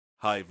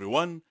Hi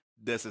everyone,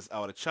 this is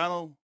our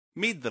channel,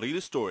 Meet the Real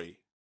Story.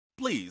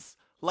 Please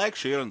like,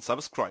 share and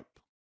subscribe.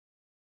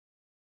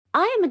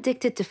 I am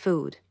addicted to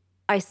food.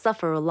 I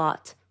suffer a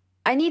lot.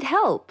 I need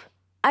help.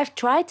 I've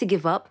tried to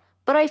give up,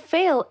 but I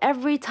fail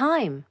every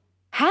time.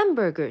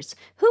 Hamburgers.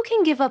 Who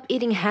can give up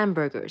eating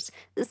hamburgers,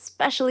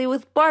 especially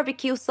with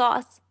barbecue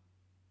sauce?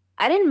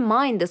 I didn't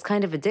mind this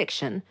kind of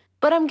addiction,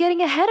 but I'm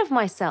getting ahead of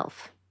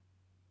myself.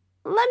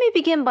 Let me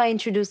begin by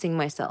introducing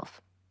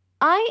myself.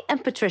 I am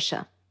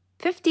Patricia,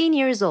 15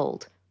 years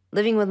old,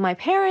 living with my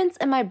parents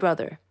and my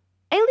brother.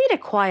 I lead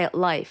a quiet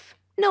life.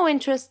 No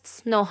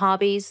interests, no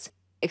hobbies,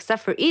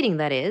 except for eating,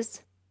 that is.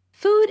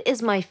 Food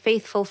is my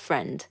faithful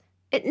friend.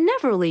 It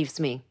never leaves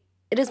me.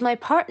 It is my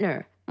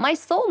partner, my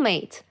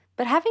soulmate.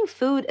 But having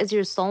food as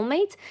your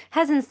soulmate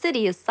has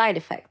insidious side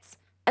effects.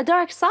 A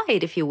dark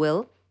side, if you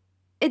will.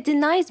 It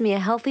denies me a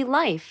healthy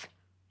life,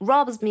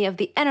 robs me of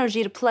the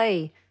energy to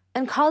play,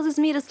 and causes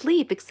me to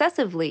sleep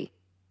excessively.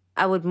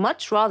 I would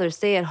much rather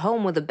stay at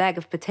home with a bag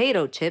of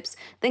potato chips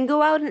than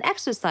go out and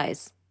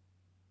exercise.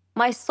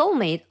 My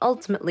soulmate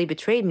ultimately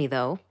betrayed me,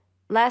 though,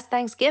 last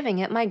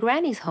Thanksgiving at my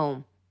granny's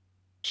home.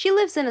 She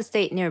lives in a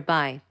state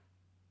nearby.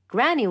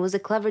 Granny was a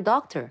clever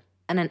doctor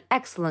and an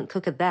excellent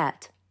cook at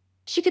that.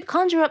 She could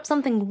conjure up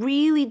something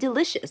really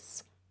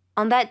delicious.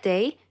 On that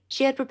day,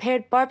 she had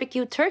prepared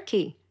barbecue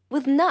turkey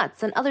with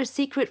nuts and other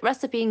secret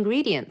recipe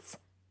ingredients.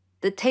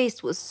 The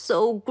taste was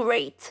so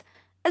great,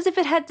 as if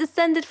it had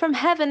descended from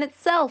heaven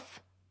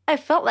itself. I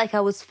felt like I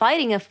was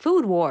fighting a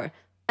food war,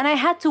 and I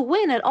had to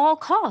win at all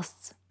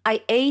costs.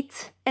 I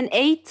ate and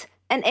ate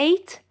and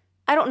ate.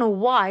 I don't know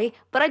why,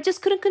 but I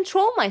just couldn't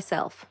control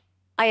myself.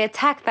 I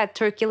attacked that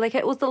turkey like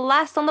it was the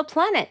last on the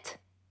planet.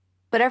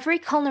 But every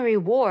culinary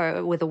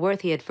war with a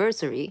worthy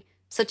adversary,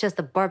 such as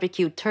the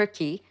barbecued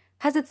turkey,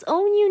 has its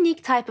own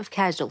unique type of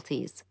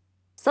casualties.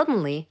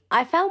 Suddenly,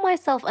 I found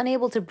myself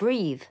unable to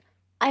breathe.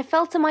 I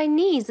fell to my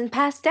knees and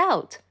passed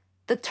out.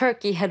 The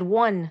turkey had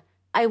won.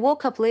 I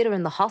woke up later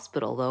in the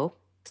hospital, though,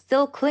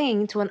 still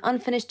clinging to an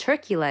unfinished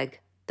turkey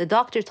leg. The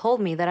doctor told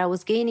me that I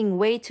was gaining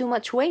way too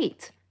much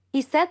weight.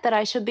 He said that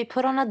I should be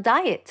put on a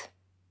diet.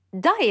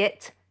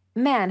 Diet?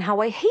 Man,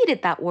 how I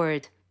hated that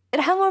word.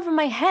 It hung over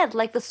my head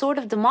like the sword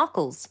of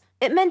Damocles.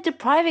 It meant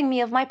depriving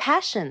me of my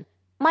passion,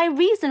 my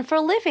reason for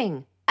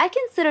living. I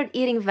considered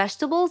eating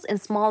vegetables in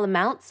small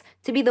amounts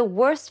to be the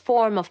worst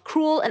form of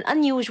cruel and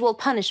unusual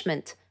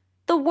punishment,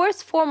 the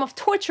worst form of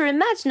torture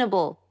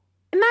imaginable.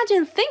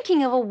 Imagine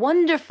thinking of a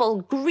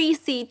wonderful,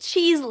 greasy,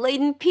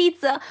 cheese-laden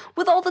pizza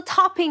with all the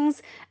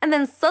toppings and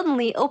then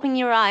suddenly opening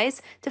your eyes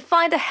to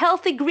find a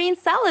healthy green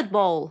salad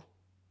bowl.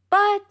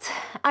 But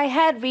I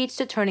had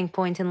reached a turning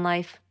point in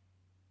life.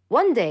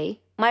 One day,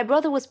 my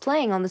brother was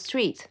playing on the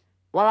street,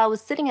 while I was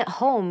sitting at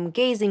home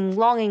gazing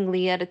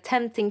longingly at a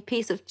tempting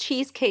piece of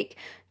cheesecake,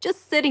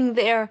 just sitting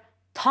there,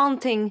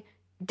 taunting,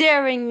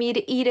 daring me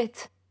to eat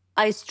it.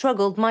 I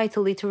struggled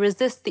mightily to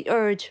resist the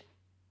urge,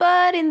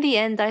 but in the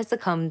end I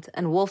succumbed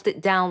and wolfed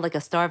it down like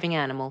a starving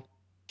animal.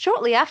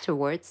 Shortly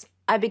afterwards,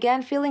 I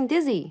began feeling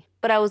dizzy,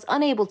 but I was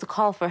unable to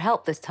call for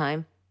help this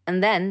time,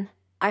 and then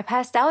I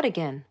passed out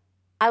again.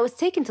 I was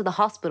taken to the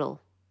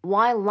hospital.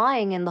 While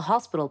lying in the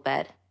hospital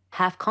bed,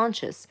 half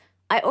conscious,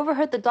 I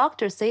overheard the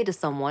doctor say to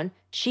someone,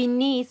 "She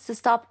needs to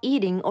stop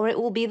eating or it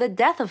will be the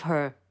death of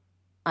her."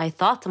 I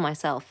thought to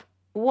myself,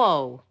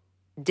 whoa,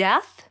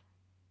 death?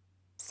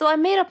 So I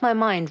made up my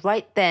mind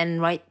right then,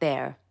 right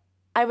there.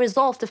 I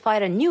resolved to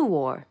fight a new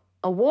war,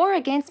 a war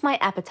against my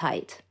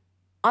appetite.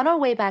 On our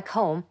way back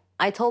home,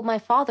 I told my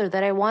father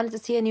that I wanted to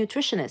see a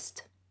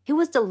nutritionist. He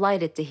was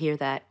delighted to hear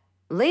that.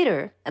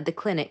 Later, at the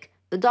clinic,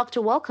 the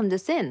doctor welcomed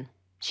us in.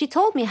 She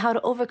told me how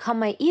to overcome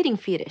my eating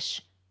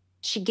fetish.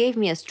 She gave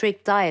me a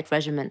strict diet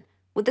regimen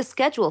with a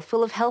schedule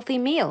full of healthy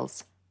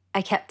meals.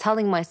 I kept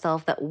telling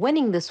myself that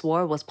winning this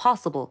war was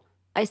possible.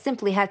 I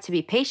simply had to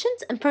be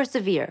patient and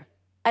persevere.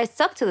 I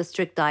stuck to the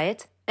strict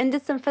diet and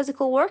did some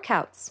physical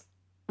workouts.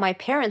 My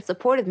parents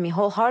supported me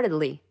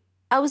wholeheartedly.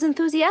 I was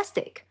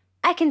enthusiastic.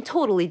 I can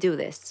totally do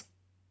this.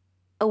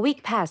 A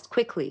week passed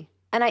quickly,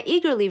 and I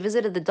eagerly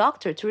visited the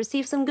doctor to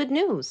receive some good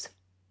news.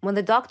 When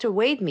the doctor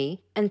weighed me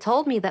and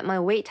told me that my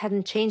weight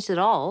hadn't changed at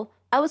all,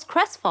 I was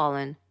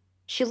crestfallen.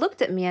 She looked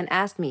at me and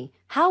asked me,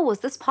 how was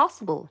this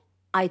possible?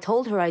 I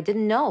told her I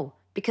didn't know,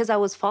 because I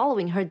was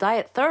following her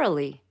diet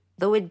thoroughly,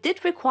 though it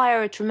did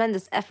require a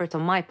tremendous effort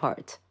on my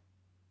part.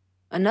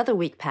 Another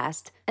week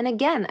passed, and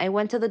again I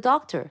went to the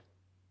doctor.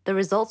 The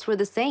results were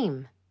the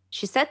same.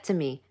 She said to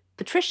me,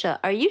 "Patricia,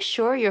 are you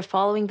sure you're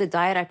following the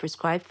diet I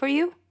prescribed for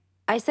you?"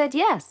 I said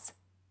yes.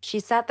 She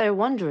sat there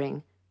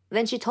wondering.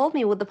 Then she told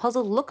me with a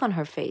puzzled look on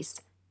her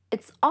face,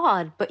 "It's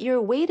odd, but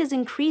your weight is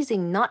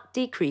increasing, not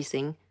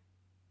decreasing."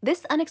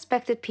 This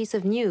unexpected piece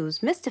of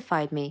news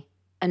mystified me.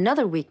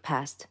 Another week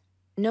passed.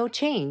 No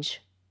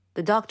change.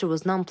 The doctor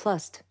was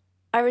nonplussed.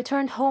 I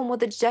returned home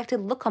with a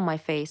dejected look on my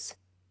face.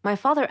 My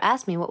father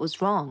asked me what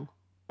was wrong.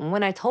 And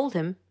when I told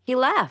him, he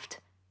laughed.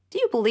 Do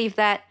you believe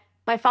that?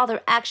 My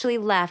father actually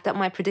laughed at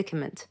my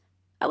predicament.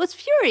 I was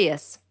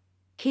furious.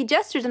 He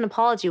gestured an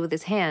apology with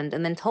his hand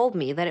and then told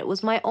me that it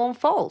was my own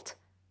fault.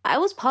 I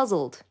was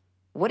puzzled.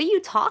 What are you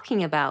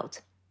talking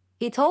about?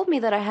 He told me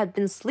that I had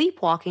been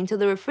sleepwalking to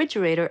the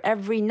refrigerator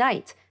every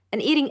night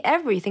and eating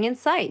everything in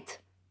sight.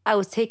 I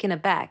was taken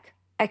aback.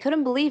 I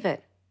couldn't believe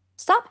it.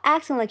 Stop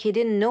acting like you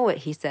didn't know it,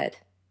 he said.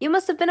 You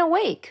must have been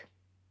awake.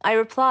 I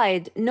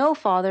replied, No,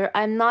 Father,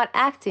 I'm not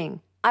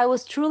acting. I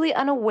was truly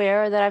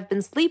unaware that I've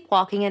been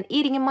sleepwalking and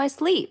eating in my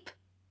sleep.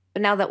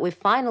 But now that we've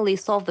finally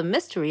solved the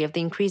mystery of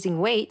the increasing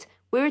weight,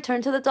 we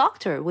returned to the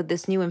doctor with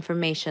this new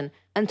information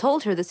and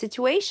told her the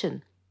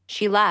situation.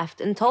 She laughed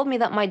and told me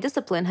that my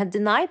discipline had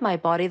denied my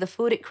body the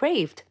food it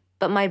craved,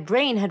 but my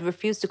brain had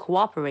refused to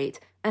cooperate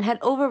and had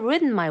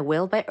overridden my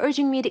will by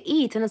urging me to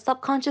eat in a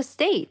subconscious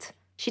state.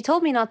 She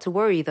told me not to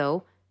worry,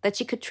 though, that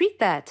she could treat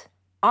that.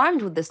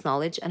 Armed with this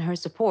knowledge and her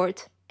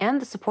support,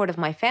 and the support of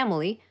my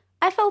family,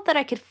 I felt that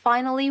I could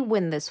finally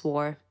win this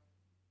war.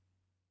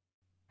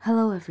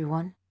 Hello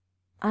everyone,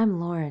 I'm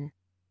Lauren.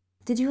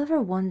 Did you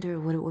ever wonder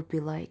what it would be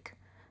like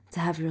to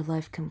have your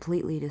life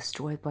completely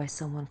destroyed by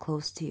someone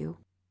close to you?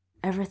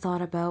 Ever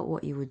thought about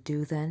what you would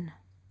do then?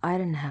 I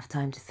didn't have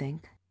time to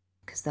think,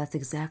 because that's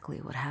exactly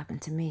what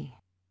happened to me.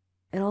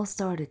 It all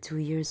started 2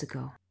 years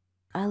ago.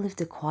 I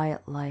lived a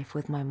quiet life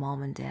with my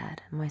mom and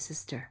dad and my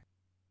sister.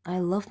 I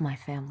loved my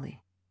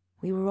family.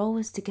 We were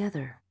always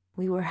together.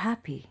 We were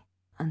happy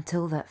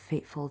until that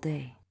fateful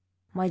day.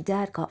 My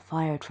dad got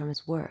fired from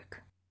his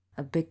work,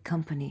 a big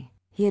company.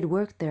 He had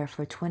worked there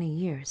for 20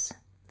 years.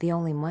 The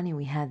only money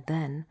we had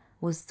then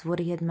was what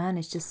he had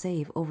managed to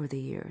save over the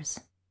years.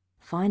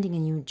 Finding a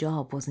new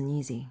job wasn't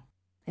easy.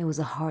 It was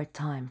a hard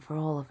time for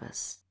all of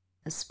us,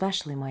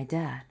 especially my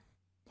dad.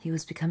 He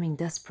was becoming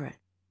desperate.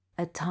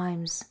 At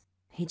times,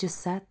 he just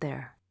sat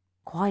there,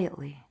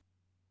 quietly,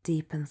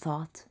 deep in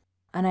thought,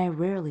 and I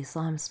rarely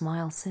saw him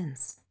smile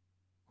since.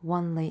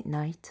 One late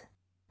night,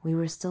 we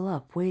were still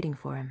up waiting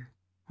for him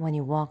when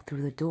he walked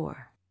through the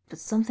door. But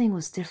something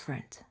was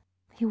different.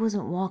 He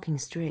wasn't walking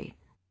straight.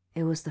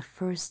 It was the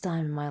first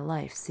time in my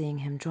life seeing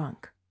him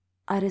drunk.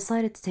 I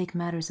decided to take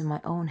matters in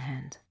my own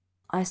hand.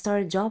 I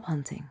started job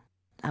hunting.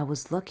 I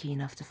was lucky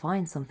enough to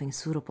find something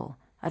suitable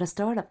at a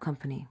startup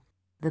company.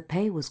 The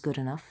pay was good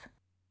enough,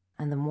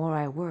 and the more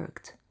I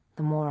worked,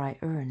 the more I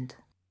earned.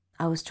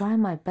 I was trying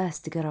my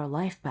best to get our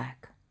life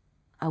back.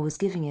 I was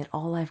giving it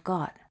all I've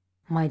got.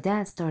 My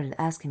dad started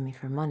asking me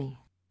for money.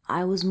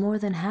 I was more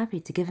than happy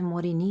to give him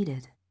what he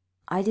needed.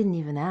 I didn't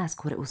even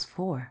ask what it was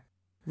for.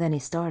 Then he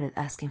started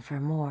asking for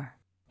more.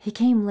 He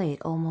came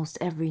late almost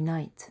every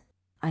night,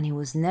 and he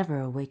was never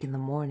awake in the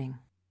morning.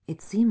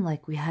 It seemed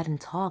like we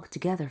hadn't talked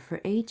together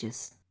for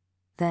ages.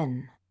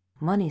 Then,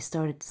 money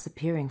started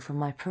disappearing from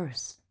my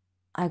purse.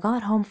 I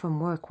got home from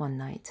work one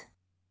night.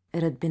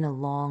 It had been a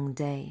long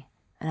day,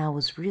 and I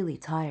was really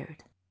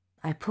tired.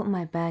 I put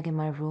my bag in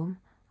my room,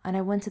 and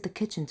I went to the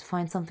kitchen to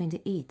find something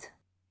to eat.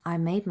 I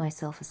made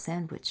myself a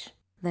sandwich,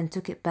 then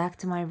took it back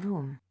to my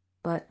room.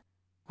 But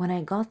when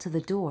I got to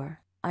the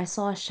door, I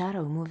saw a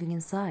shadow moving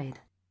inside.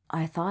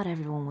 I thought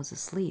everyone was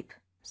asleep,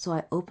 so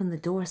I opened the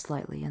door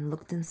slightly and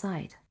looked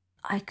inside.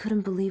 I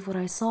couldn't believe what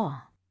I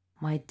saw.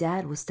 My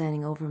dad was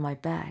standing over my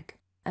bag,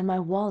 and my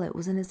wallet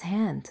was in his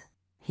hand.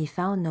 He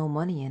found no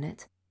money in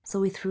it,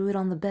 so he threw it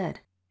on the bed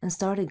and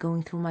started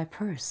going through my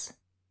purse.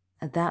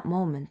 At that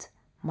moment,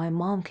 my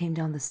mom came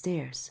down the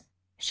stairs.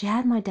 She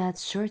had my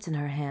dad's shirt in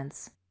her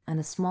hands and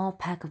a small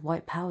pack of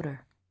white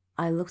powder.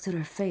 I looked at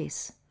her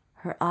face.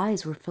 Her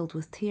eyes were filled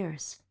with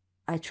tears.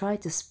 I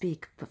tried to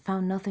speak, but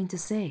found nothing to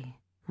say.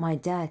 My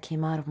dad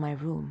came out of my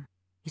room.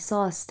 He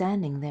saw us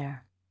standing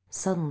there.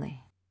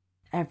 Suddenly,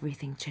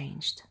 everything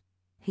changed.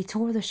 He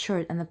tore the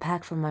shirt and the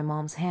pack from my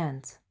mom's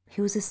hands.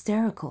 He was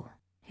hysterical.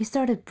 He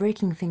started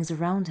breaking things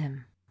around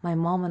him. My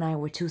mom and I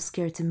were too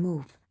scared to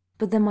move,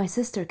 but then my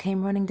sister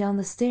came running down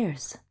the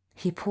stairs.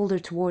 He pulled her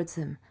towards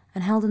him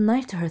and held a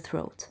knife to her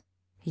throat.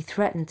 He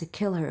threatened to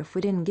kill her if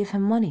we didn't give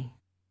him money.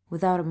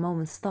 Without a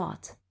moment's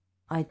thought,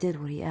 I did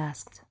what he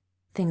asked.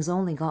 Things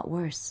only got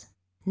worse.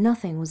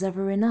 Nothing was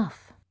ever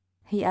enough.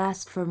 He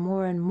asked for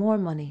more and more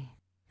money,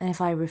 and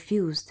if I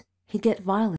refused, he'd get violent.